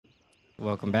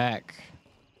Welcome back.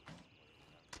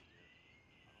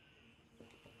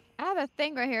 I have a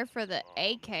thing right here for the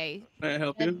AK May I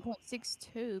help you?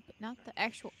 7.62, but not the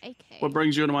actual AK. What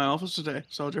brings you into my office today,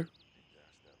 soldier?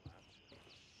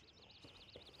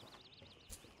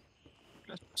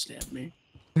 Stab me.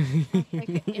 I'll take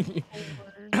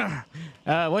an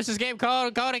M4. What's this game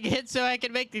called? Call it again so I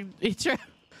can make the intro.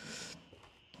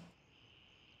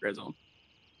 Gray zone.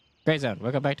 Gray Zone.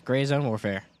 Welcome back to Gray Zone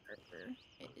Warfare.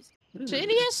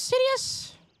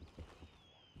 Sidious.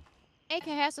 AK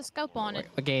has a scope on it.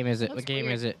 What game is it? Looks What game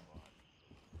weird. is it?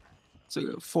 It's a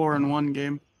 4-in-1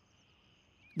 game.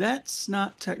 That's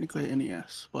not technically an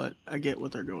NES, but I get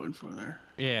what they're going for there.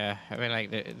 Yeah, I mean,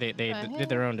 like they The did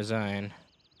their own design.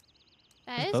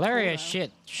 That is Valeria cool,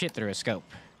 shit through a scope.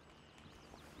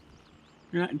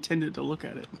 You're not intended to look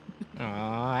at it. Oh,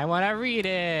 I want to read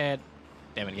it.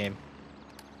 Damn it, game.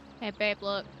 though. Hey, babe,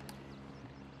 look.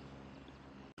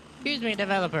 Excuse me,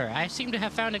 developer. I seem to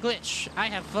have found a glitch. I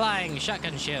have flying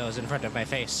shotgun shells in front of my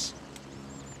face.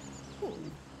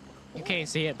 You can't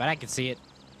see it, but I can see it.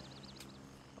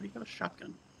 Why do you got a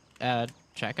shotgun?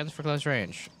 Shotguns for close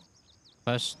range.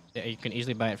 Plus, you can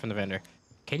easily buy it from the vendor.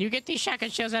 Can you get these shotgun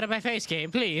shells out of my face,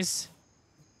 game, please?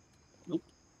 Nope.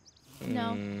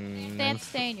 No. They have to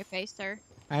stay in your face, sir.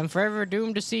 I'm forever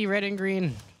doomed to see red and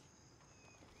green.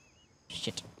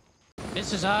 Shit.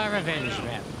 This is our revenge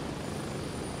map.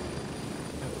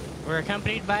 We're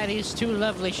accompanied by these two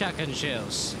lovely shotgun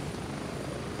shells.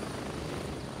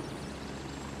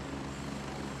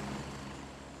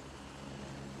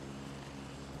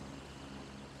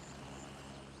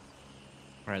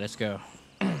 Alright, let's go.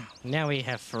 Now we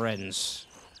have friends.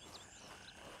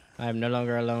 I'm no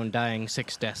longer alone dying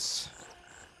 6 deaths.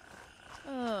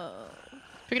 Oh.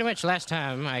 Speaking of which, last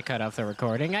time I cut off the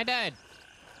recording, I died.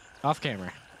 Off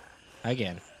camera.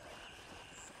 Again.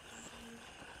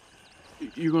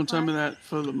 You're gonna tell me that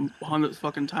for the 100th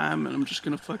fucking time, and I'm just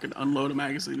gonna fucking unload a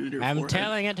magazine into your I'm forehead.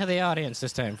 telling it to the audience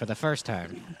this time for the first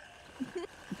time.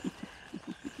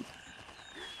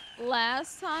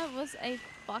 Last time was a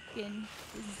fucking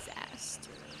disaster.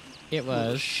 It It was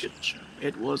a was. shit show.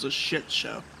 It was a shit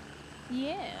show.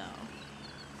 Yeah.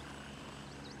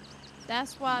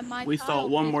 That's why my We thought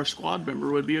one more squad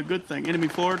member would be a good thing. Enemy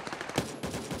forward.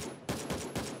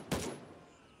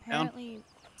 apparently.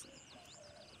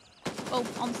 Oh,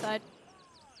 on the side.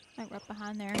 Like right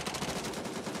behind there.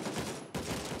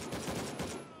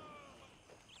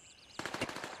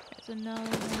 There's another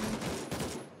one.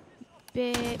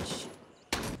 Bitch.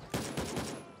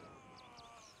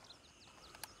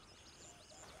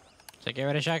 Does it get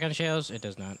rid of shotgun shells? It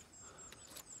does not.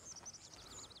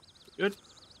 Good.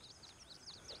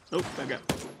 Nope, back up.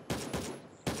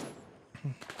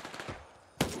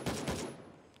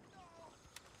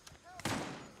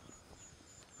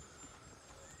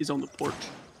 He's on the porch.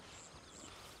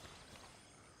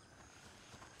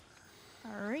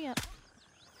 Hurry up.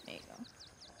 There you go.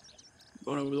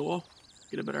 Going over the wall.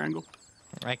 Get a better angle.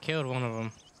 I killed one of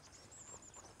them.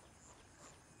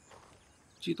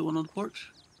 See the one on the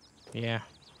porch? Yeah.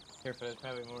 Careful, there's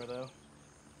probably more though.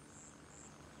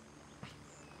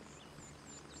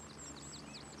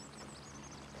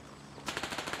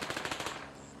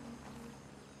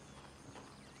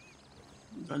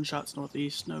 Gunshots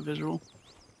northeast, no visual.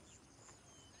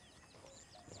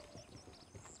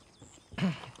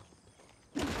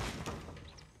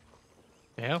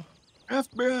 The hell?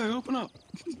 FBI, open up.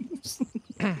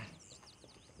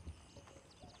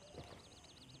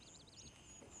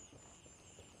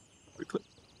 We clear?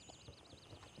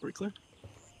 Are we clear?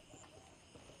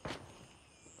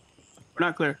 We're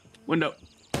not clear. Window.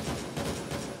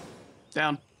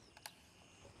 Down.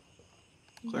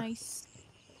 Clear. Nice.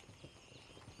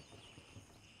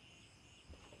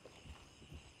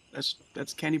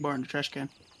 That's candy bar in the trash can.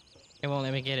 It won't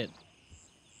let me get it.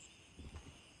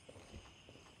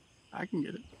 I can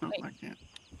get it. No, Wait. I can't.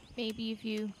 Maybe if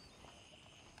you.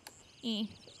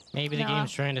 Maybe the No.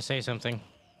 game's trying to say something.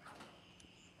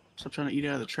 Stop trying to eat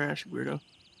out of the trash, you weirdo.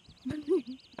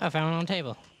 I found it on the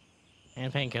table.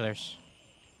 And painkillers.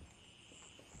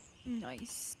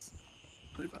 Nice.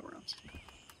 25 rounds.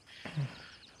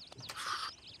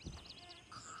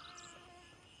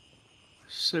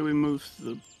 Say we move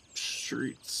the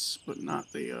streets, but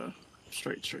not the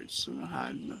straight streets, and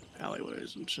hide in the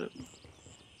alleyways and shit.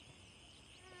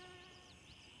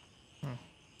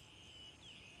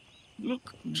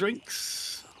 Look,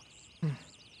 drinks.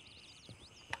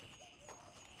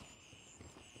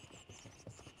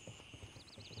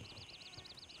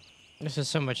 This is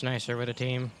so much nicer with a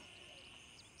team.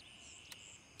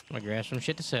 I'm gonna grab some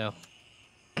shit to sell.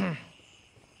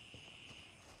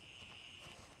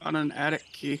 On an attic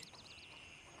key.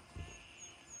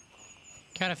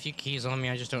 Got a few keys on me.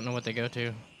 I just don't know what they go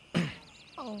to.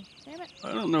 Oh, damn it.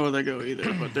 I don't know where they go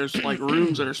either, but there's like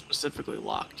rooms that are specifically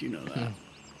locked. You know that.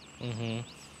 Mm-hmm.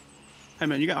 Hey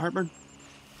man, you got heartburn?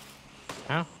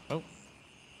 Oh. Oh.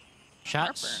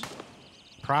 Shots. Heartburn.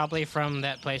 Probably from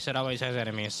that place that always has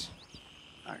enemies.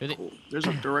 All Do right, they- cool. There's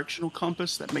a directional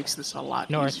compass that makes this a lot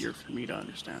North. easier for me to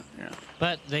understand. Yeah.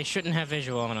 But they shouldn't have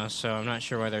visual on us, so I'm not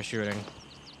sure why they're shooting.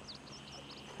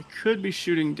 They could be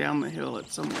shooting down the hill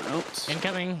at somewhere else.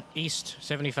 Incoming, east,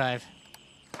 75.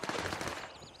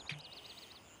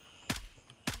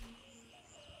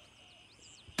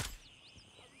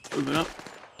 Moving up.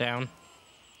 Down.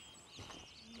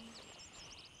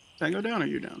 Tango down or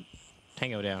you down?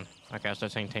 Tango down. Okay, I'll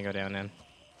start saying tango down then.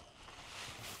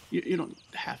 You don't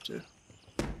have to.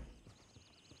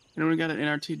 Anyone got an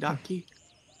NRT dot key?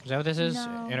 Is that what this is?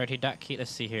 No. NRT dot key.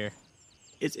 Let's see here.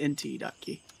 It's NT dot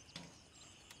key.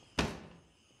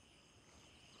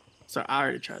 So I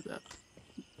already tried that.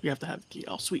 You have to have the key.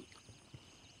 Oh, sweet.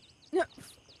 No.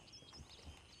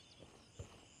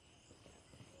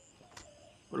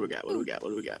 What do we got? What do we got? What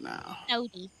do we got now?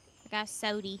 Sody. I got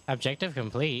sody. Objective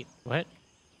complete. What?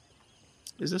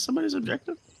 Is this somebody's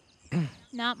objective?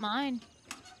 Not mine.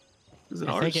 Is it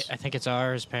I ours? think it's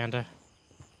ours, Panda.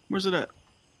 Where's it at?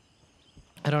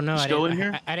 I don't know. Just go in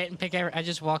here? I didn't pick. I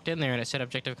just walked in there and it said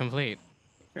objective complete.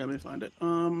 Here, let me find it.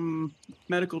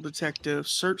 Medical detective,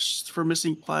 search for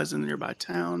missing supplies in the nearby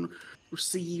town,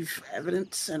 receive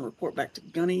evidence and report back to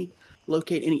Gunny,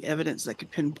 locate any evidence that could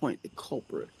pinpoint the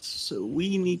culprits. So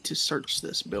we need to search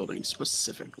this building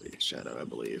specifically, Shadow, I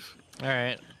believe. All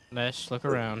right, let's look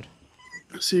around.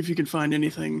 See if you can find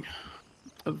anything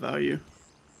of value.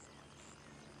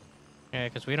 Yeah,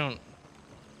 because we don't.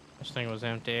 This thing was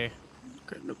empty.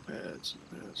 Okay, notepads,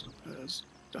 notepads,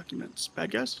 documents.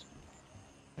 Bad guys?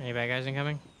 Any bad guys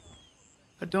incoming?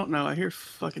 I don't know. I hear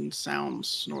fucking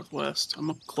sounds northwest. I'm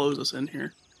gonna close us in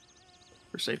here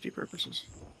for safety purposes.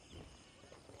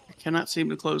 I cannot seem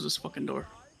to close this fucking door.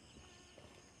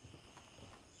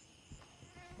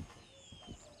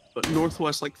 But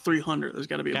northwest, like 300, there's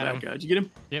got to be a Got bad him. guy. Did you get him?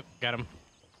 Yep, got him.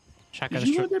 Shotgun Did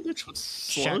you strike. load that bitch with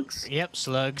slugs? Yep,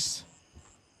 slugs.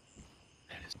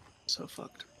 So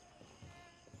fucked.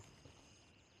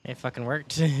 It fucking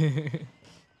worked. Alright,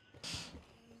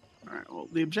 well,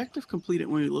 the objective completed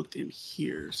when we looked in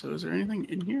here. So is there anything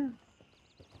in here?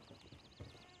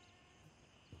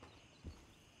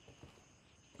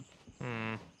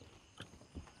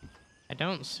 I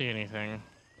don't see anything.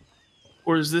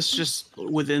 Or is this just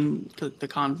within the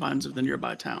confines of the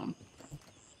nearby town?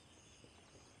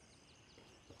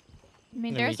 I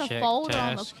mean, Let me there's a check folder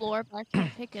on the task. floor, but I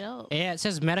can't pick it up. Yeah, it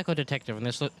says medical detective, and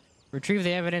this retrieve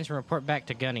the evidence and report back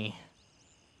to Gunny.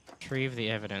 Retrieve the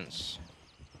evidence.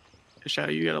 Hey,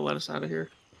 Shadow, you gotta let us out of here.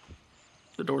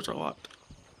 The doors are locked.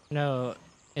 No,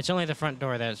 it's only the front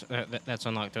door that's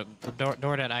unlocked. The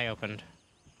door that I opened.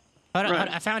 Hold on, Right. hold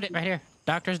on, I found it right here.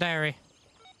 Doctor's diary.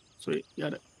 Sweet,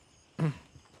 got it.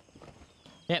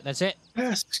 Yeah, that's it.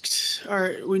 Asked.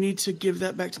 Alright, we need to give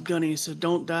that back to Gunny, so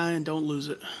don't die and don't lose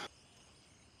it.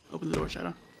 Open the door,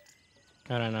 Shadow.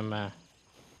 Hold on, I'm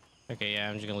okay, yeah,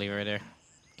 I'm just gonna leave it right there.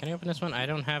 Can I open this one? I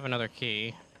don't have another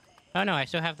key. Oh no, I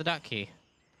still have the dock key.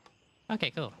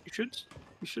 Okay, cool. You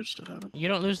should still have it. You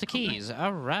don't lose the keys.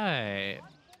 All right.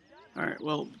 Alright,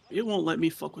 well, it won't let me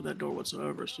fuck with that door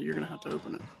whatsoever, so you're gonna have to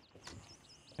open it.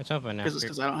 It's open now.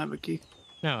 Because I don't have a key.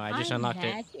 No, I just unlocked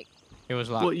it. Magic. It was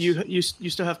locked. Well, you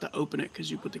still have to open it because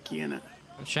you put the key in it.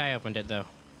 Shy opened it though.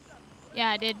 Yeah,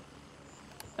 I did.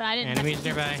 But I didn't. Enemies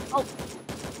nearby. Oh,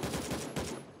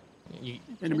 You,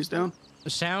 Enemies down.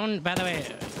 sound, by the way,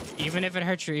 even if it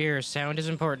hurts your ears, sound is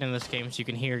important in this game so you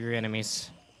can hear your enemies.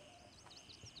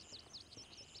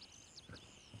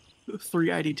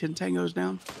 3 ID-10 tangos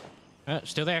down.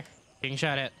 Still there. Being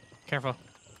shot at. Careful.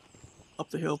 Up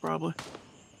the hill, probably.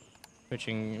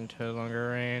 Switching into longer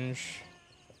range.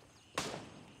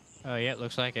 Oh yeah,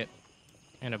 looks like it.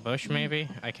 In a bush maybe?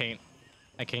 I can't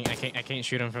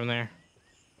shoot him from there.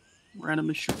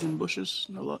 Randomly shooting bushes.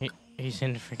 No luck. He's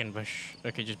in the freaking bush.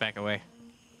 Okay, just back away.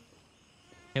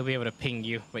 He'll be able to ping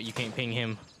you, but you can't ping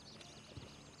him.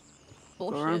 Go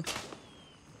around. bullshit.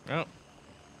 Oh,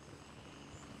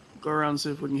 Go around and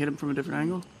see if we can hit him from a different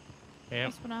angle. yeah.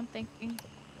 That's what I'm thinking.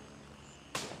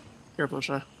 Careful,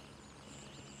 Shy.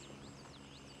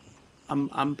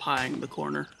 I'm pieing the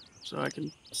corner so I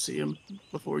can see him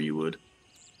before you would.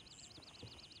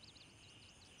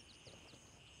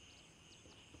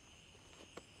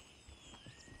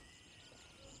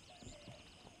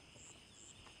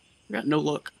 I got no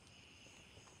luck.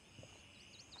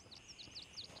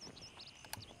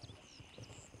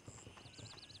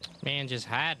 Man, just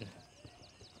hiding.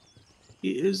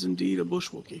 He is indeed a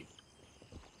bushwookie.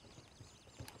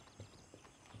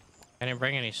 I didn't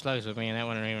bring any slugs with me, and that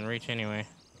wouldn't even reach anyway.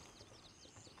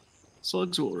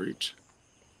 Slugs will reach.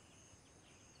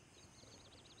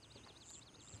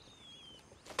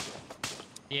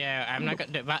 Yeah, I'm not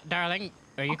gonna. Darling,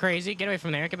 are you crazy? Get away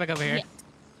from there. Get back over here.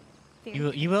 Yeah.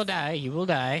 You will die. You will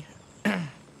die. Well,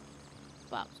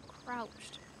 I was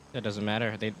crouched. That doesn't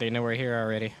matter. They know we're here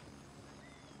already.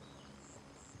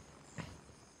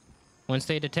 Once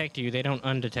they detect you, they don't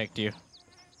undetect you.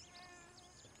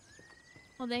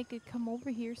 Well, they could come over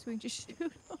here so we can just shoot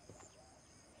them.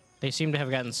 They seem to have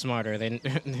gotten smarter.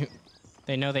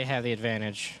 They know they have the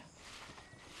advantage.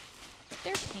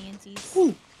 They're pansies.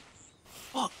 Ooh!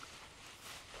 Fuck!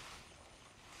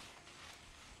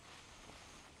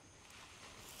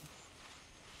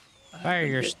 Fire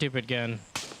your stupid gun.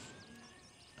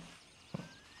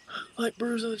 Light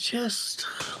bruise on the chest,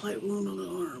 light wound on the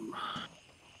arm.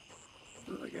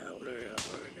 What do I got? What do I got?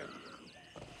 What do I got?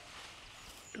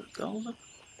 Do I call them?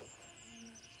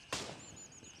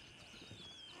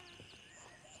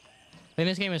 I think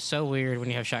this game is so weird when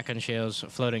you have shotgun shells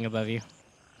floating above you.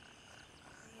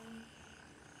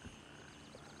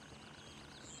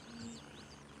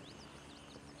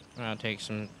 I'll take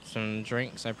some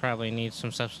drinks. I probably need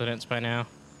some substance by now.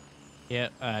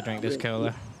 Yep, I drank this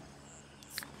cola.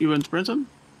 You went sprinting?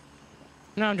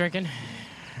 No, I'm drinking.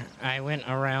 I went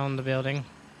around the building.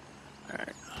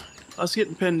 Alright. Us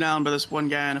getting pinned down by this one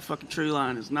guy in a fucking tree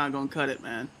line is not gonna cut it,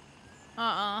 man.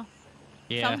 Yeah.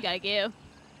 Something's gotta give.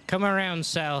 Come around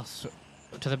south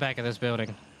to the back of this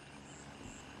building.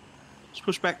 Just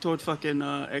push back toward fucking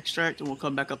extract and we'll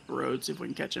come back up the road, see if we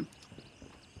can catch him.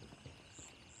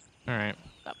 Alright.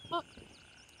 Look,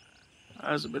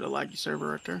 That was a bit of laggy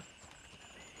server right there.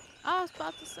 I was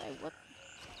about to say, what?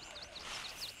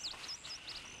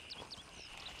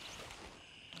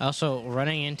 Also,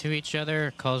 running into each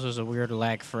other causes a weird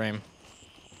lag frame.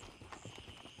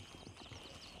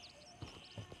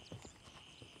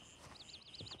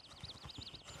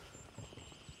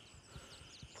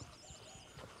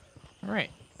 Alright,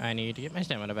 I need to get my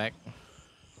stamina back.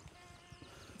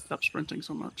 Stop sprinting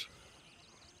so much.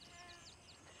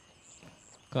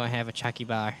 Gonna have a chucky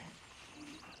bar.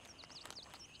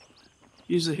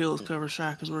 Use the hill as cover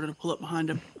shot because we're gonna pull up behind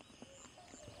him.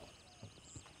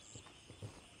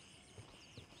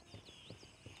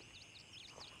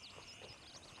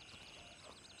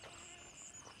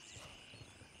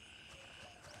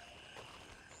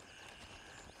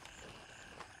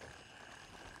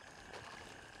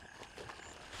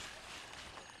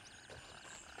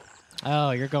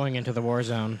 Oh, you're going into the war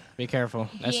zone. Be careful.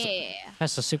 Yeah.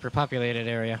 That's a super populated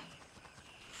area.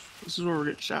 This is where we're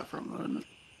getting shot from, though, isn't it?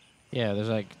 Yeah, there's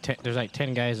like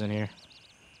 10 guys in here.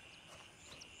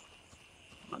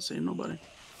 I'm not seeing nobody.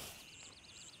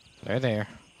 They're there.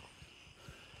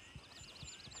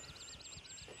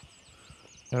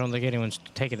 I don't think anyone's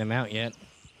taken them out yet.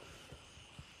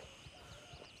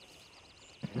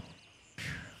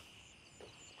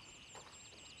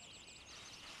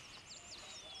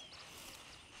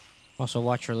 Also,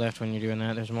 watch your left when you're doing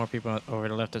that. There's more people over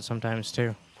the left at sometimes,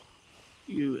 too.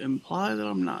 You imply that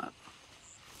I'm not.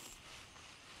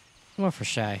 More for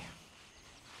shy.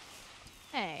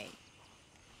 Hey.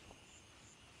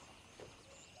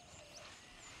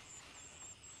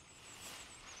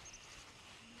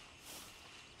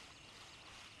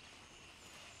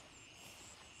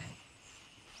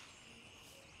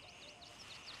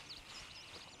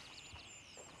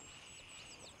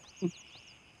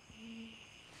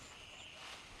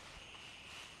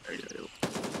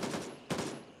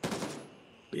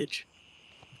 Bitch.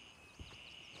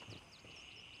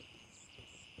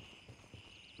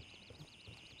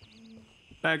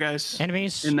 Bad guys.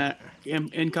 Enemies?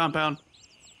 In compound.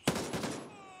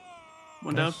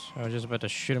 One down. Yes, I was just about to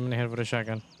shoot him in the head with a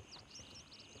shotgun.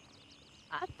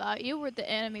 I thought you were the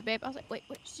enemy, babe. I was like, wait,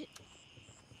 what shit?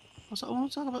 Also, I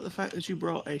want to talk about the fact that you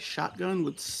brought a shotgun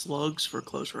with slugs for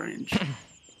close range.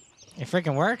 It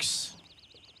freaking works.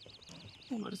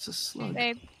 Yeah, but it's a slug.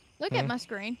 Babe, look at my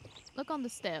screen. Look on the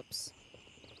steps.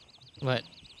 What?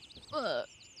 Look.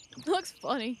 Looks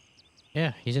funny.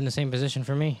 Yeah, he's in the same position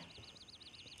for me.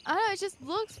 I know, it just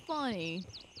looks funny.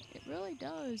 It really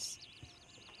does.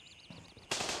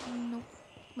 Nope.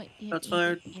 Wait, yeah, That's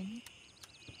fired.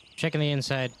 Checking the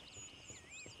inside.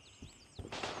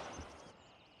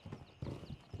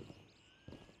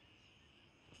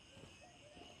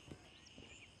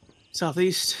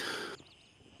 Southeast.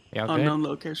 Y'all good? Unknown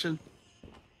location.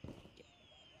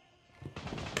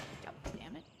 God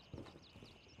damn it.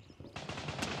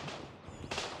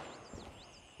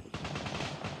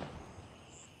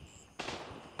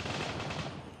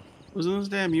 Was in this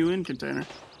damn UN container?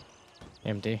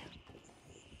 Empty.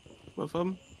 Both of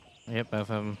them? Yep, both of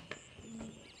them.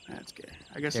 That's gay.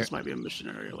 I guess They're- this might be a mission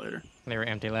area later. They were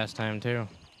empty last time too.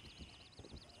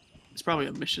 It's probably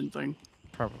a mission thing.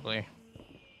 Probably.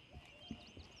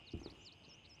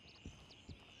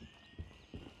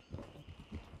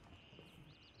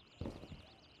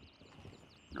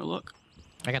 No look.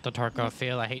 I got the Tarkov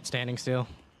feel. I hate standing still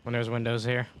when there's windows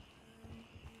here.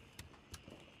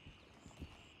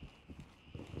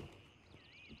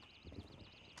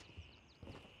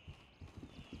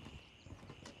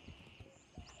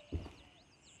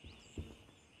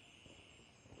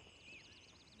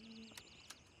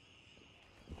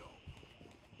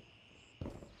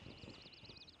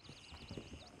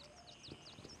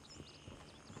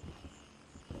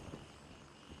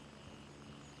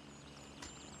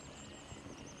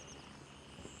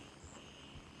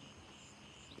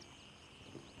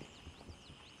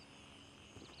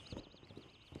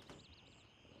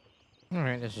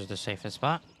 Alright, this is the safest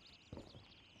spot.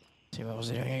 See what was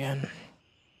he doing again.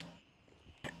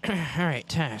 Alright,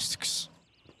 tasks.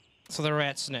 So the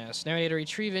rat's nest. Now we need to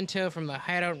retrieve intel from the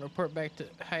hideout and report back to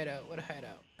hideout. What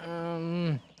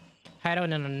hideout? Hideout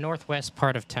in the northwest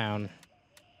part of town.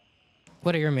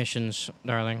 What are your missions,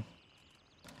 darling?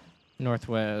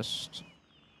 Northwest.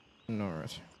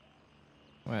 North.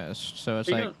 West. So it's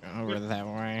You like got- over that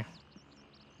way.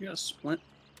 You got a splint?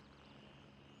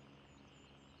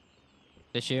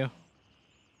 This you?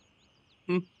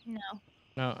 No. No,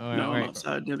 oh, No, I'm alright.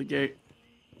 outside near the gate.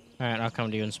 Alright, I'll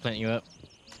come to you and splint you up.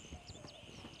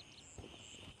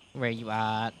 Where you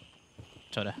at?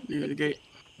 Soda. Near the gate.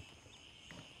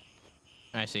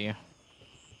 I see you.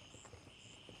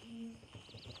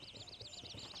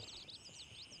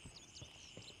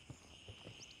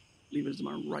 Leave it as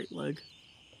my right leg.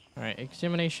 Alright,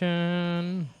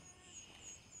 examination.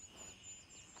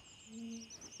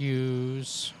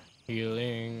 Use.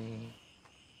 Healing.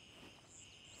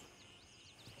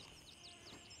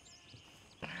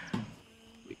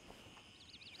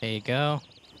 There you go.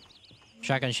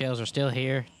 Shotgun shells are still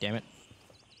here. Damn it.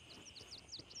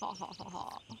 Ha ha ha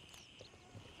ha.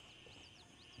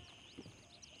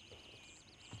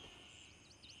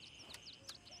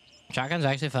 Shotgun's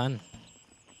actually fun.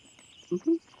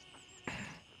 Mm-hmm.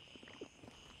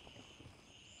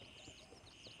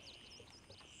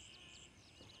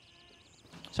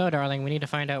 So, darling, we need to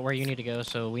find out where you need to go,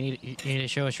 so you need to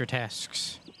show us your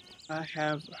tasks. I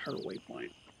have her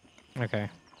waypoint. Okay.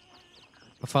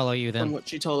 I'll follow you From then. what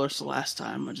she told us the last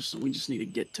time, we just need to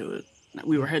get to it.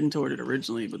 We were heading toward it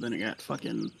originally, but then it got fucking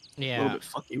a little Yeah. bit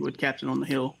fucky with Captain on the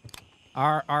Hill.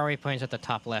 Our waypoint's at the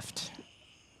top left.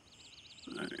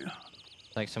 Yeah.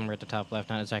 Like somewhere at the top left,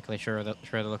 not exactly sure of the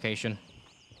location.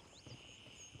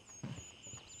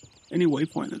 Any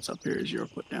waypoint that's up here is your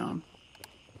put down.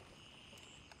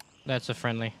 That's a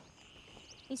friendly.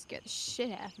 He scared the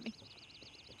shit out of me.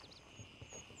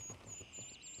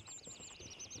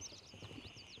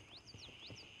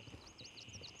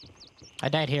 I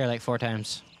died here like 4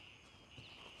 times.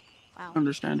 Wow.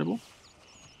 Understandable.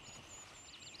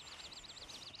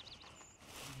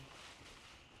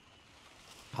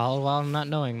 All while not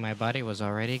knowing my body was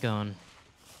already gone.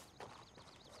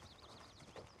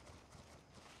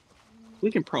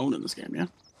 We can prone in this game, yeah?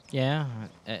 Yeah,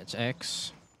 it's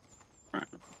X. Right.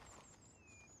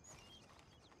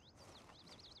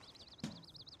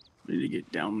 We need to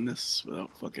get down this without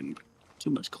fucking too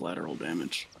much collateral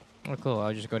damage. Oh, cool.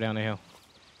 I'll just go down the hill.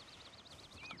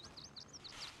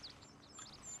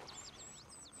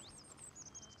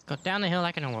 Go down the hill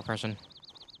like a normal person.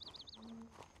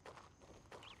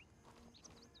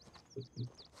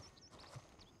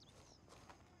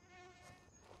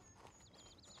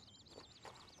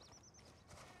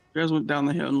 You guys went down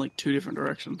the hill in like 2 different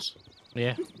directions.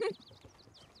 Yeah,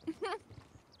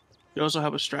 You also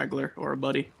have a straggler or a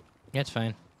buddy. that's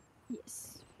fine.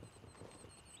 Yes.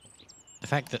 The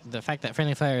fact that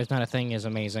friendly fire is not a thing is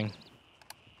amazing.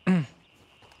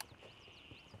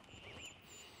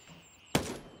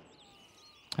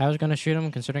 I was gonna shoot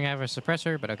him considering I have a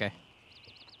suppressor, but okay.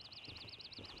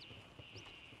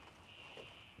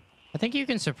 I think you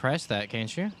can suppress that,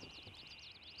 can't you?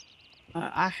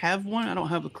 I have one. I don't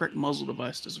have the correct muzzle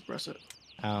device to suppress it.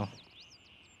 Oh.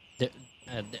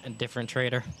 A different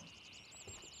trader.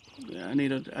 Yeah, I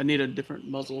need a different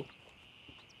muzzle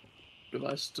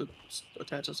device to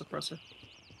attach a suppressor.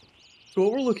 So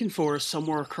what we're looking for is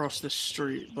somewhere across the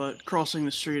street, but crossing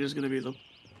the street is going to be the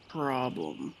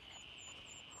problem.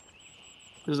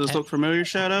 Does this look familiar,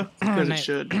 Shadow? Because it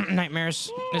should. Nightmares.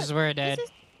 This is where I died.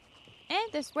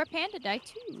 And this is where Panda died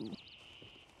too.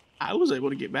 I was able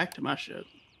to get back to my shit.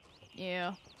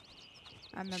 Yeah.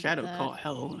 I remember Shadow that. caught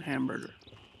hell hamburger.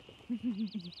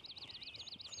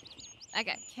 I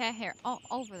got cat hair all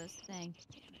over this thing.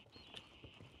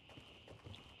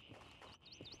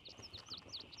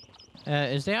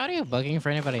 Damn Is the audio bugging for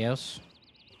anybody else?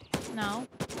 it. No.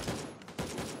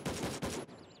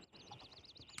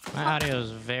 My audio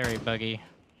is very buggy.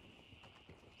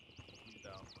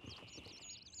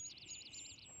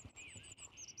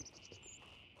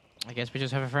 I guess we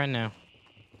just have a friend now.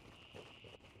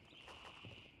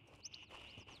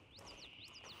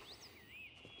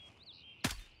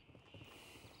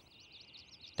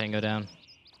 Didn't go down.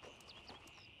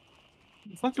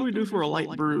 What the fuck do we do for a light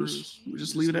bruise? We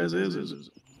just leave it as is?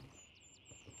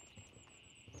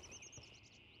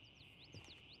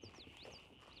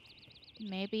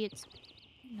 Maybe it's...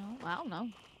 No, I don't know.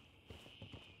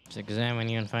 Let's examine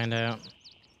you and find out.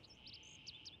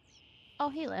 Oh,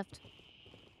 he left.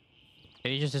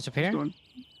 Did he just disappear? No,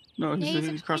 Yeah,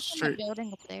 he's across the in the street.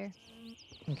 building up there.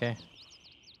 Okay.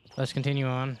 Let's continue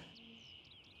on.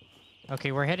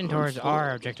 Okay, we're heading Going towards our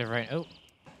forward. objective right... Oh.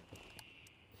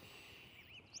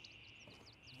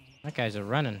 That guy's a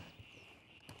running.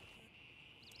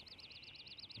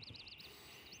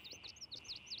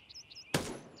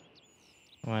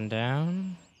 One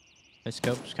down. The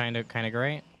scope's kind of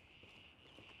great.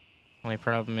 Only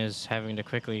problem is having to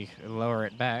quickly lower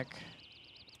it back.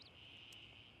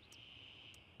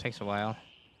 Takes a while.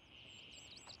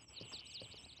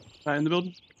 In the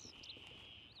building.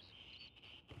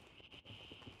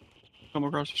 Come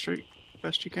across the street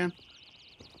best you can.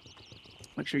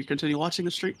 Make sure you continue watching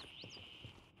the street.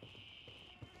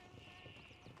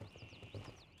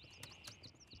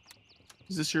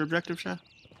 Is this your objective, Sha?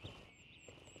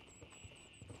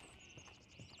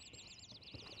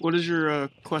 What does your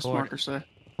quest Board. marker say?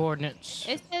 Coordinates.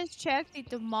 It says check the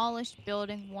demolished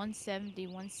building 170,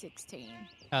 116.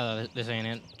 Oh, this ain't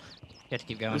it. You have to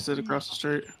keep going. Is it across the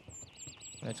street?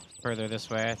 It's further this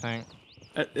way, I think.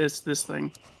 It's this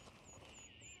thing.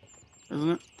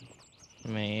 Isn't it?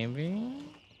 Maybe?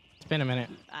 It's been a minute.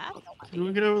 I have no Can we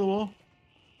idea. get over the wall?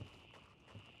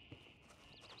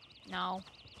 No.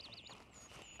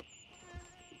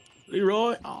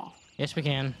 Leroy? Oh. Yes, we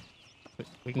can.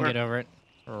 We can Where? get over it.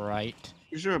 Right.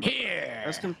 You sure about Here!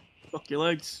 That's gonna fuck your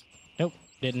legs. Nope,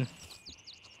 didn't.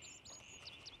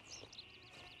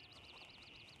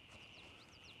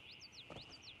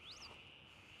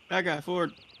 That guy,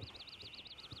 forward.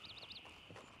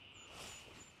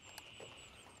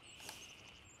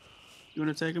 You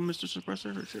want to take him, Mr.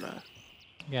 Suppressor, or should I?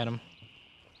 Got him.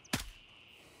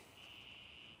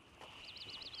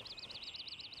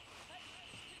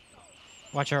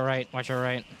 Watch our right, watch our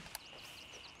right.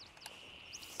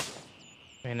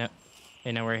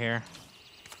 They know we're here.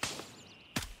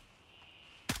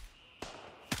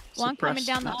 One coming Suppress,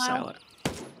 down the not aisle. silent.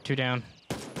 2 down.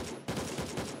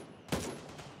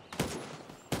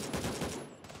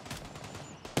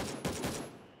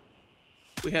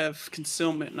 We have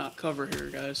concealment, not cover here,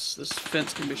 guys. This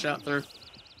fence can be shot through.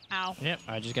 Ow. Yep,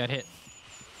 I just got hit.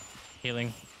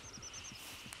 Healing.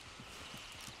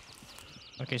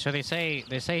 Okay, so they say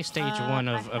stage 1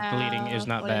 of bleeding is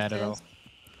not what bad at all. this?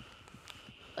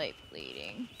 Light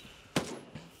bleeding.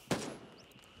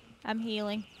 I'm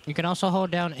healing. You can also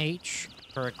hold down H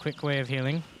for a quick way of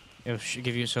healing. It'll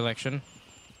give you a selection.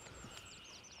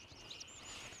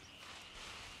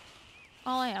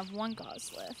 I only have 1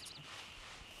 gauze left.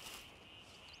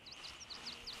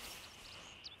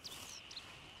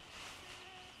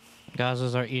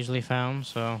 Gauzes are easily found,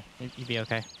 so you'd be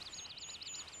okay.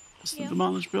 Is Yeah. the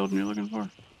demolished building you're looking for?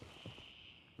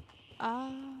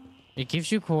 It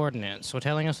gives you coordinates, so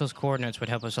telling us those coordinates would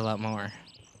help us a lot more.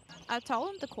 I told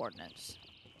him the coordinates.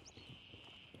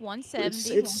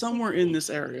 170. It's somewhere in this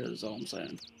area, is all I'm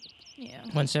saying. Yeah.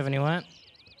 170 what?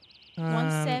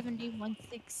 170,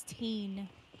 116.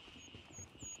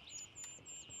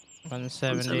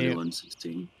 170.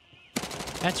 116.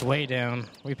 That's way down.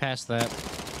 We passed that.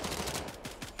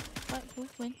 What? Who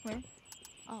went where?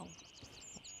 Oh.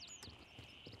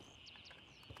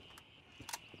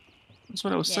 That's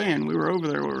what I was Yeah. saying. We were over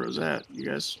there where it was at. You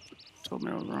guys told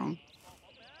me I was wrong.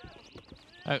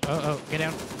 Oh, get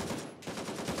down.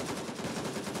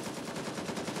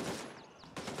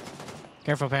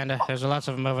 Careful, Panda. There's lots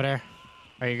of them over there.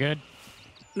 Are you good?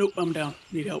 Nope, I'm down.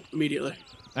 Need help immediately.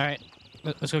 All right.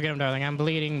 Let's go get him, darling. I'm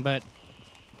bleeding, but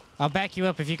I'll back you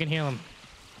up if you can heal him.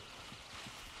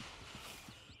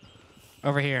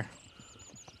 Over here.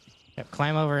 Yep,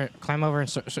 climb over and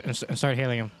start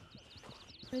healing him.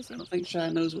 Where is I he? don't think Shy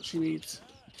knows what she needs.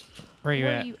 Where are you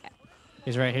Where at? are you at?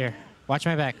 He's right here. Watch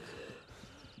my back.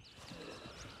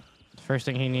 First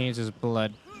thing he needs is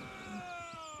blood.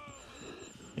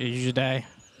 Did you just die?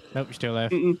 Nope, you're still alive.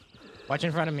 Mm-mm. Watch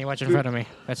in front of me. Watch in front of me.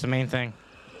 That's the main thing.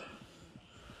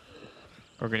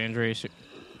 Organ injuries.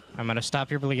 I'm gonna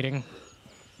stop your bleeding.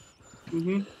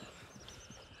 Mm-hmm.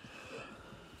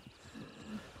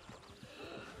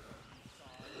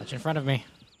 Watch in front of me.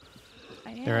 I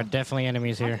am. There are definitely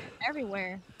enemies here.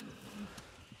 Everywhere.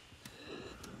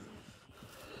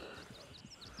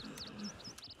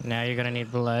 Now you're gonna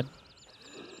need blood.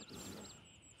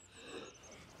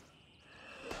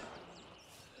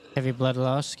 Heavy blood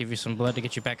loss. Give you some blood to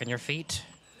get you back on your feet.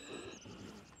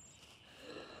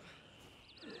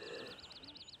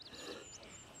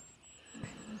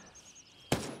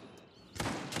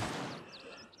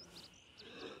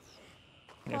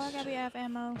 Oh, I gotta be out of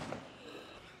ammo.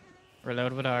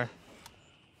 Reload with R.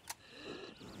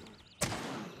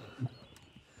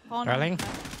 Oh, no. Darling?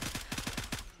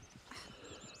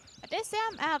 I did say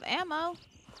I'm out of ammo.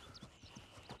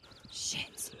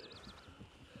 Shit.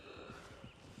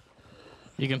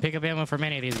 You can pick up ammo from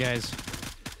any of these guys.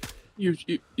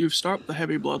 You've stopped the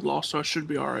heavy blood loss, so I should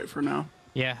be all right for now.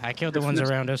 Yeah, I killed the ones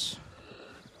around us.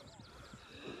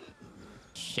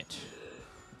 Shit.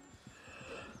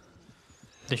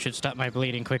 This should stop my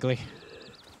bleeding quickly.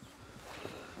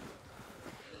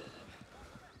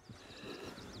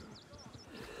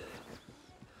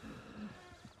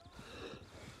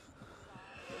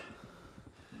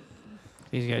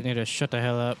 These guys need to shut the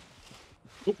hell up.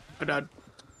 Oh, I died.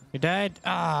 You died?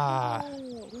 Ah.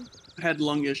 Oh. I had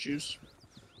lung issues.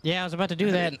 Yeah, I was about to do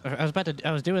that.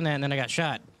 I was doing that and then I got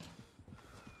shot.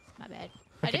 My bad.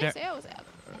 Okay, I didn't say I was out.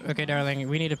 Okay, darling,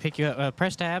 we need to pick you up.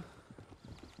 Press tab.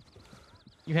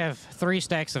 You have 3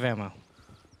 stacks of ammo.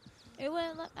 It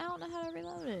wouldn't let, I don't know how to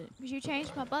reload it because you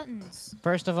changed my buttons.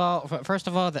 First of all,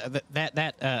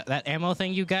 that ammo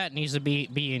thing you got needs to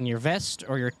be in your vest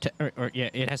or your or yeah,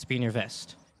 it has to be in your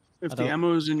vest. If the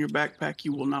ammo is in your backpack,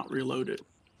 you will not reload it.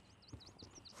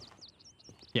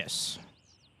 Yes.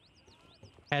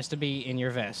 Has to be in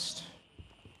your vest.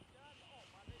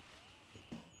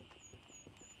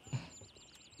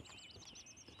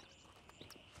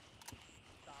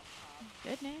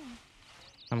 Good now.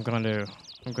 I'm going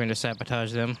to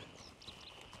sabotage them.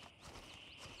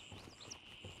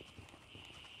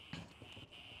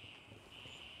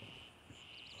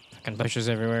 Fucking bushes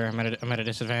everywhere. I'm at a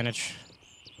disadvantage.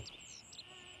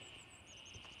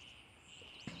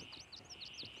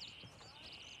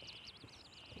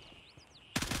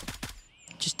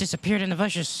 Just disappeared in the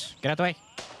bushes. Get out the way.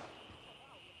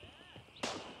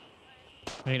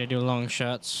 I need to do long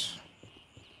shots.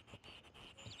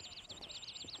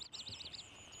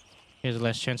 He has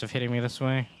less chance of hitting me this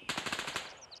way.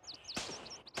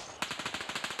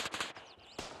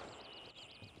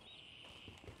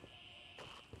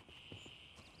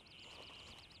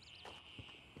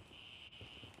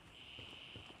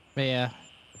 But yeah,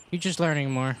 you're just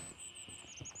learning more.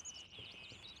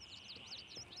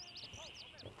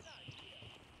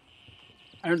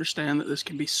 I understand that this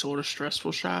can be sort of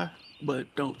stressful, Shy, but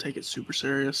don't take it super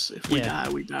serious. If we die,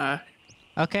 we die.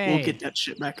 Okay. We'll get that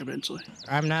shit back eventually.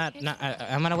 I'm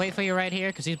I'm gonna wait for you right here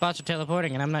because these bots are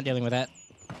teleporting and I'm not dealing with that.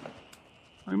 What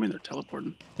do you mean they're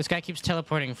teleporting? This guy keeps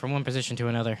teleporting from one position to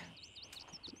another.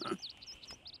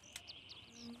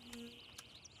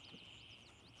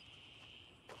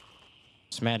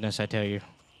 It's madness, I tell you.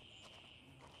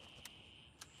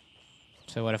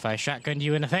 So what if I shotgunned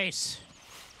you in the face?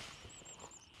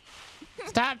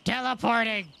 Stop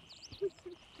teleporting!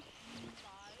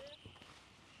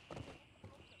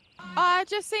 Oh, I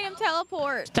just see him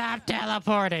teleport. Stop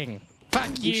teleporting!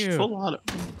 Fuck you! Full auto.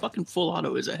 Fucking full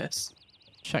auto his ass.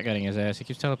 Shotgunning his ass. He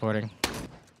keeps teleporting.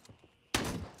 Yeah,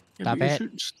 Stop but you're it.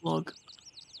 shooting slug.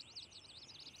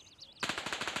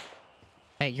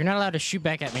 Hey, you're not allowed to shoot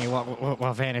back at me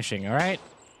while vanishing, alright?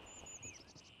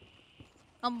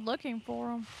 I'm looking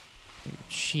for him. You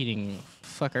cheating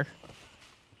fucker.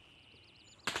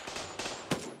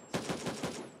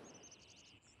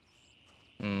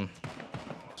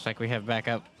 Looks like we have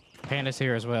backup pandas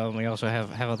here as well, and we also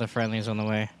have other friendlies on the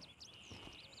way.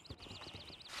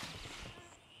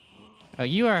 Oh,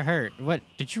 you are hurt. What?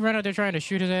 Did you run out there trying to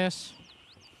shoot his ass?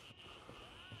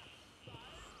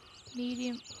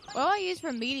 Medium. What do I use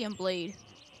for medium bleed?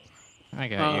 I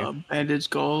got you. Bandage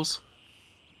gauze.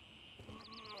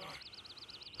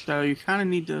 So you kind of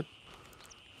need to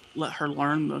let her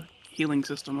learn the healing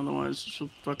system, otherwise she'll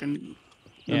fucking...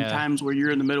 Yeah. Times where you're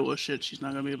in the middle of shit, she's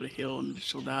not gonna be able to heal and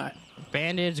she'll die.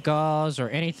 Bandage, gauze, or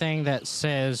anything that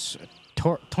says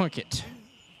tourniquet.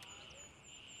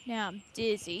 Now I'm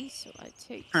dizzy, so I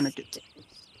take. Tourniquet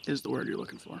is the word you're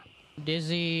looking for.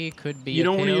 Dizzy could be. You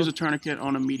don't want to pill. use a tourniquet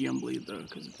on a medium bleed though,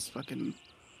 because it's fucking.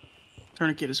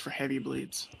 Tourniquet is for heavy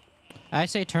bleeds. I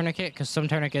say tourniquet because some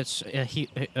tourniquets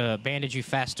bandage you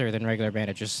faster than regular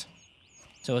bandages,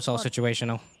 so it's all What?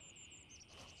 situational.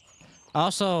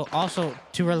 Also,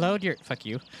 to reload your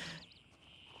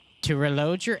to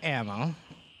reload your ammo,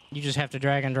 you just have to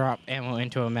drag and drop ammo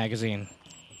into a magazine.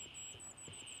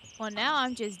 Well, now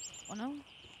I'm just. Well, no.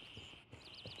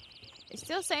 It's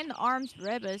still saying the arm's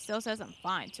red, but it still says I'm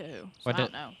fine too. So What I the-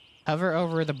 don't know. Hover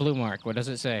over the blue mark. What does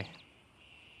it say?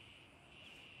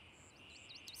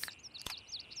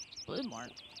 Blue mark.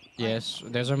 Yes,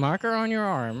 there's a marker on your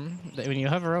arm that when you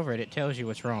hover over it, it tells you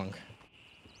what's wrong.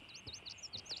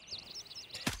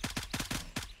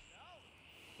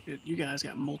 Dude, you guys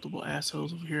got multiple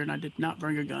assholes over here, and I did not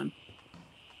bring a gun.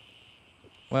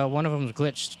 Well, one of them's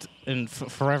glitched and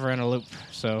forever in a loop,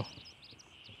 so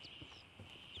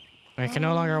I can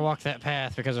no longer walk that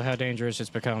path because of how dangerous it's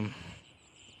become.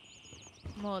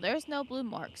 Well, there's no blue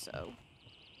mark, so.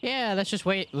 Yeah, let's just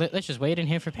wait. Let's just wait in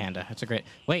here for Panda. That's a great.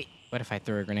 Wait, what if I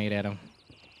threw a grenade at him?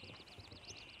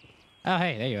 Oh,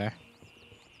 hey, there you are.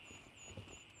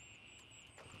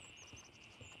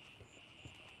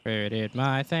 Where did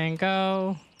my thing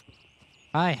go?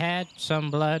 I had some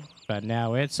blood, but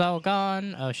now it's all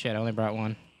gone. Oh shit, I only brought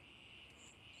one.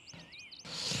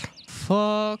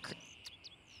 Fuck.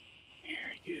 Here,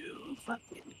 you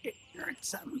fucking ignorant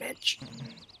son of a bitch.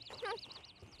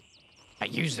 I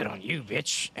used it on you,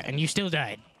 bitch, and you still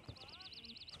died.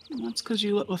 That's because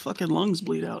you let my fucking lungs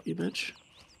bleed out, you bitch.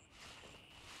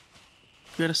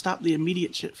 You gotta stop the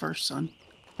immediate shit first, son.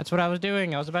 That's what I was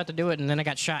doing. I was about to do it, and then I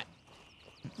got shot.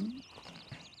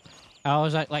 I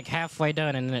was like halfway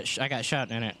done, and then I got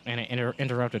shot in it, and it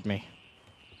interrupted me.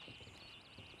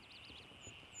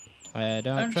 I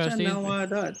don't I trust understand these now why I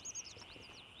died.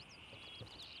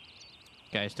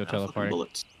 guys. Still Fucking teleporting.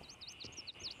 bullets.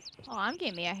 Oh, I'm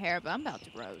getting me a hair, but I'm about to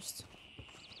roast.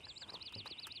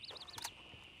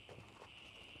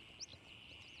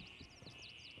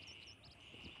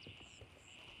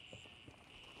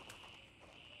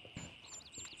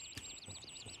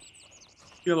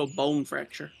 You have a bone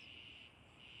fracture.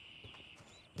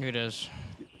 Who does?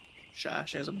 She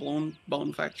has a bone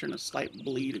fracture and a slight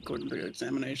bleed, according to the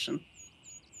examination.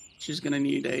 She's gonna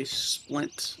need a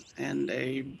splint and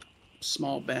a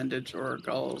small bandage or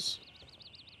gauze.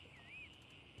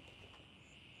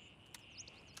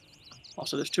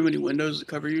 Also, there's too many windows that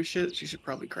cover your shit. She should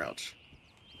probably crouch.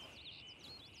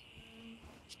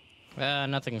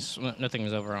 Nothing's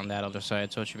over on that other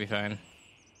side, so it should be fine.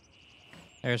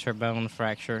 There's her bone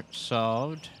fracture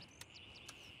solved.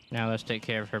 Now let's take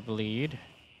care of her bleed.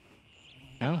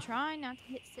 No? Try not to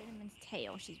hit Cinnamon's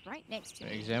tail. She's right next to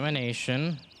me.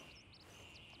 Examination.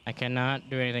 I cannot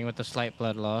do anything with the slight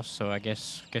blood loss, so I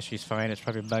guess she's fine. It's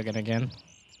probably bugging again.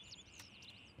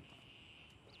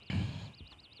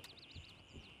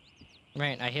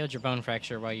 Right, I healed your bone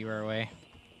fracture while you were away.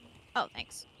 Oh,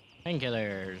 thanks.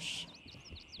 Painkillers.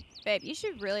 Babe, you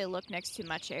should really look next to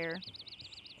my chair.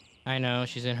 I know,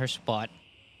 she's in her spot.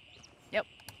 Yep.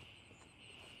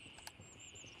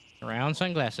 Round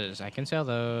sunglasses. I can sell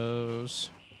those.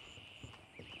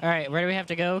 Alright, where do we have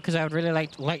to go? Because I would really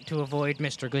like to avoid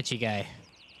Mr. Glitchy Guy.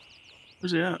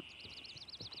 Where's he at?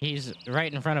 He's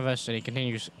right in front of us, and he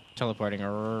continues teleporting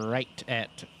right at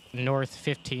north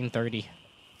 1530.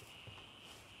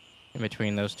 In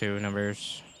between those two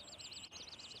numbers.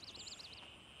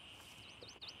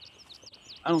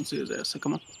 I don't see his ass, so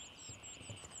come on.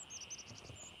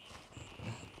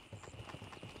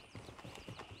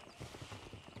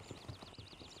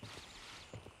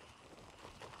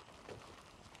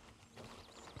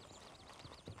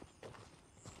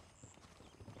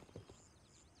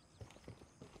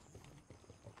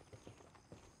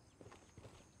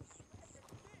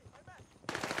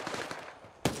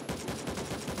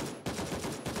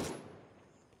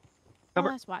 Oh, Cover.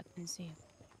 that's why I couldn't see him.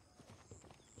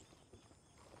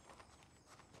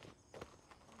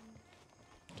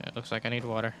 It looks like I need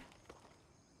water.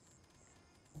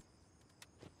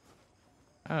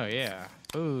 Oh yeah,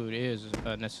 food is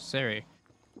necessary.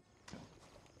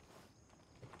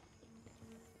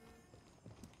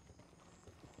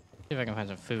 See if I can find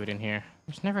some food in here.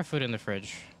 There's never food in the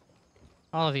fridge.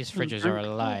 All of these fridges are a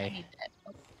Oh, I lie. need that.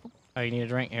 Oh, you need a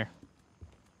drink here.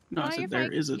 No, I Oh, you're said there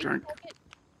fine. is a You can drink. took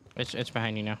it. It's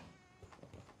behind you now.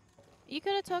 You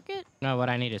could have took it. No, what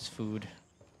I need is food.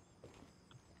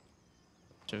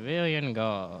 Civilian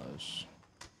gauze.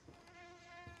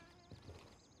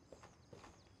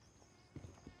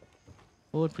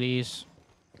 Food, please.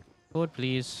 Food,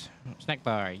 please. Snack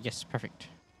bar. Yes, perfect.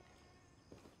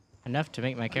 Enough to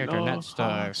make my character not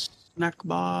starve. Snack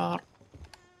bar.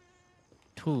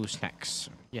 2 snacks.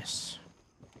 Yes.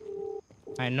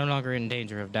 I am no longer in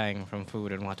danger of dying from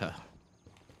food and water.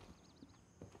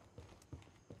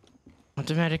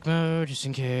 Automatic mode, just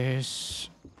in case.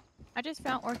 I just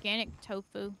found organic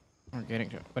tofu.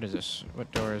 Organic. What is this?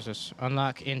 What door is this?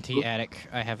 Unlock NT attic.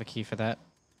 I have a key for that.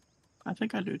 I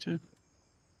think I do too.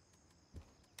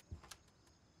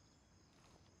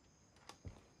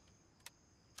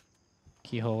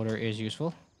 Key holder is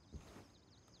useful.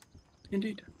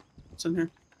 Indeed. It's in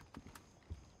here.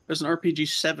 There's an RPG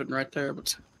 7 right there,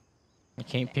 but I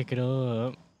can't pick it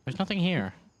up. There's nothing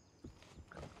here.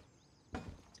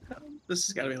 this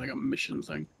has got to be like a mission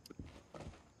thing.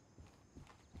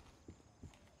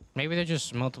 Maybe they're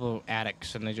just multiple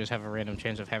attics and they just have a random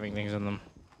chance of having things in them.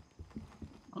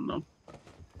 I don't know.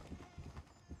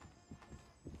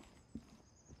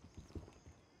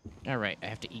 Alright, I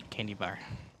have to eat candy bar.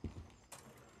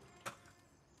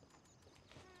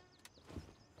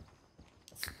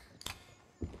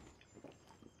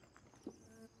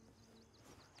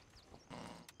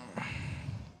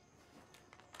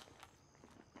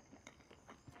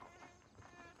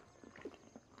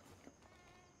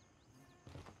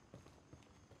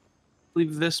 I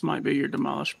believe this might be your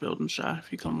demolished building shot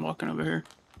if you come walking over here.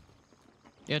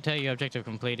 It'll tell you objective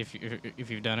complete if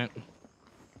you've done it.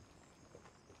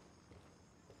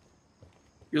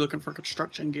 You're looking for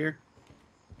construction gear.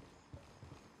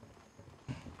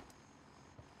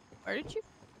 Where did you?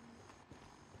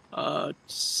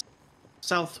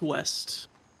 Southwest.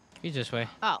 He's this way.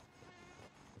 Oh.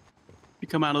 You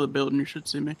come out of the building, you should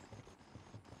see me.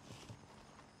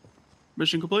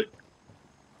 Mission complete.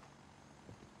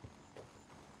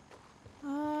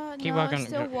 Keep No, walking. it's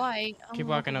still white. Keep I'm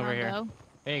walking looking over here. around,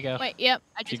 There you go. though. Wait, yep,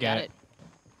 I You just got got it. it.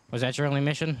 Was that your only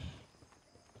mission?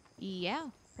 Yeah,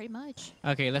 pretty much.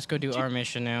 Okay, let's go do our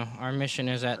mission now. Our mission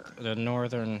is at the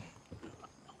northern...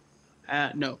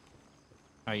 No.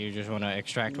 Oh, you just want to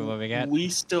extract what we got? We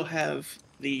still have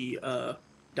the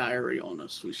diary on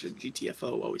us. We should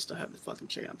GTFO while we still have the fucking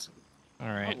chance.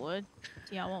 Alright, I would.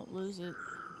 Yeah, I won't lose it.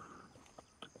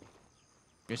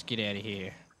 just get out of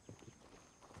here.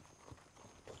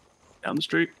 Down the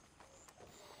street.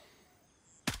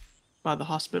 By the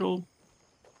hospital.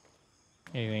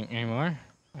 Anything anymore?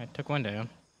 I took one down.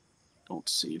 Don't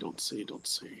see, don't see, don't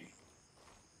see.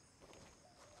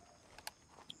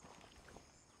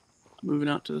 Moving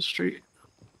out to the street.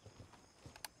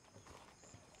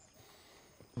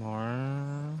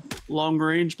 More. Long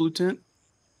range blue tent.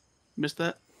 Missed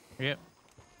that? Yep,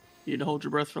 You need to hold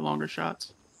your breath for longer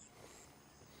shots.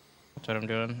 that's what I'm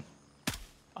doing.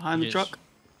 Behind the Yes. truck.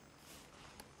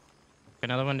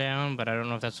 Another one down, but I don't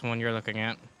know if that's the one you're looking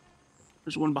at.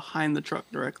 There's one behind the truck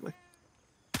directly.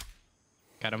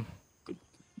 Got him.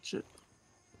 Shit.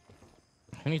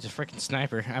 Who needs a freaking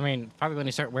sniper? I mean, probably when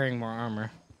you start wearing more armor.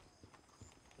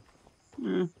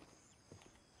 Yeah.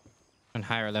 On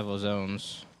higher level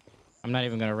zones. I'm not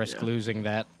even gonna risk Yeah. losing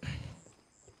that.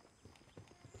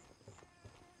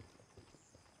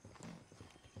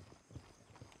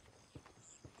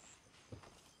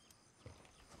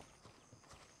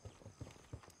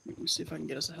 Let me see if I can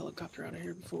get us a helicopter out of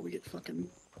here before we get fucking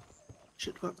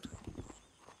shit fucked.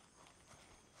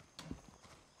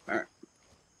 Alright.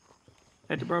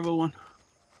 Head to Bravo 1.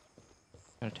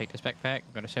 Gonna take this backpack.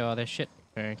 Gonna sell all this shit.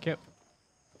 Thank you.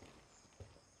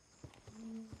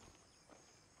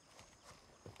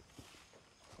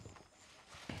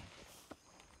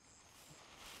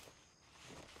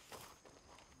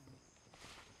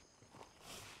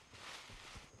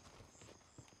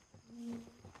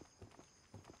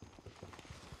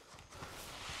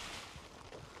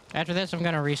 After this, I'm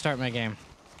gonna restart my game.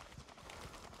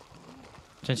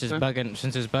 Since it's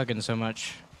bugging so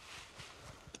much.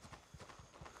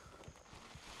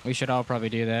 We should all probably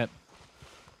do that.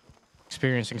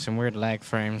 Experiencing some weird lag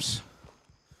frames.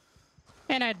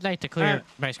 And I'd like to clear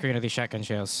my screen of these shotgun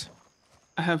shells.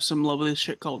 I have some lovely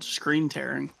shit called screen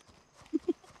tearing.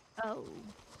 Oh.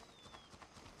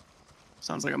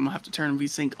 Sounds like I'm gonna have to turn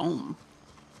VSync on.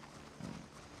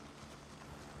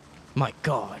 My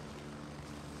god.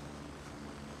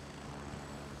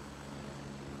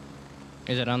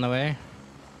 Is it on the way?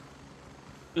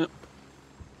 Yep.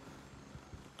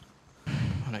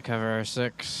 Wanna cover our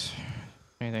 6.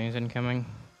 Anything's incoming?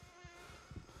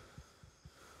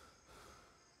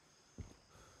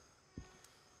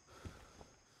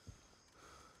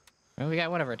 Well, we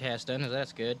got one of our tasks done, so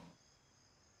that's good.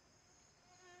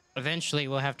 Eventually,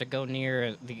 we'll have to go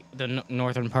near the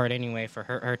northern part anyway for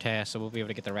her task, so we'll be able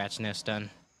to get the rat's nest done.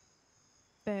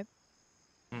 Babe.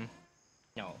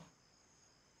 No.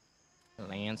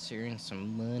 Lancer and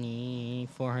some money.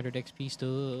 400 XP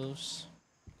stuffs.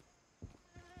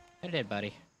 Hey, dead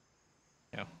body.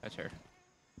 No, that's her.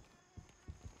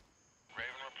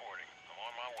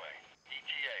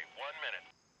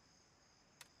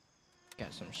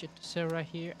 Got some shit to sell right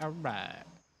here. All right.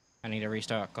 I need to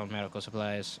restock on medical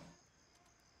supplies.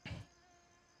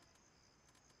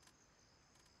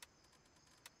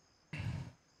 I'm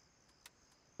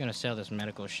gonna sell this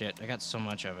medical shit. I got so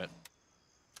much of it.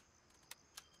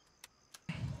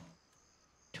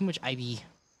 Too much IV.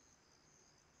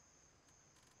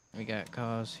 We got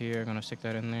cause here. I'm gonna stick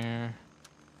that in there.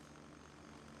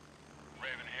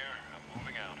 Raven here. I'm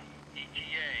moving out.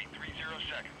 ETA 30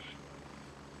 seconds.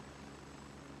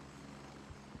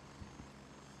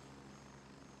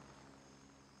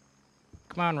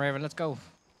 Come on, Raven, let's go.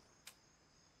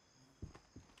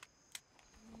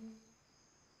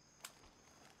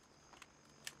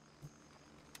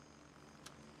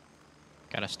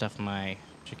 Gotta stuff my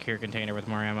secure container with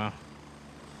more ammo.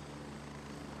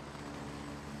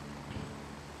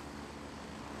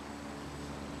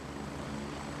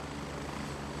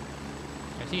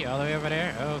 I see you all the way over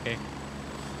there. Oh, okay.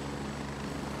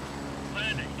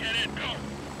 Landing. Get in. Go.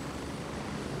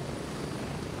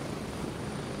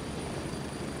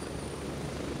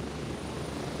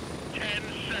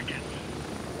 Seconds.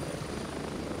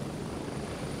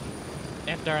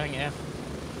 F, darling, F.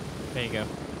 There you go.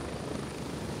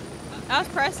 I was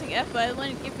pressing F, but it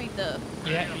wouldn't give me the.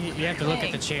 Yeah, you have to look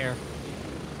at the chair.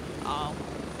 Oh.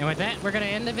 And with that, we're gonna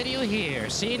end the video here.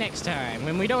 See you next time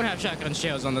when we don't have shotgun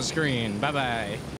shells on the screen. Bye-bye.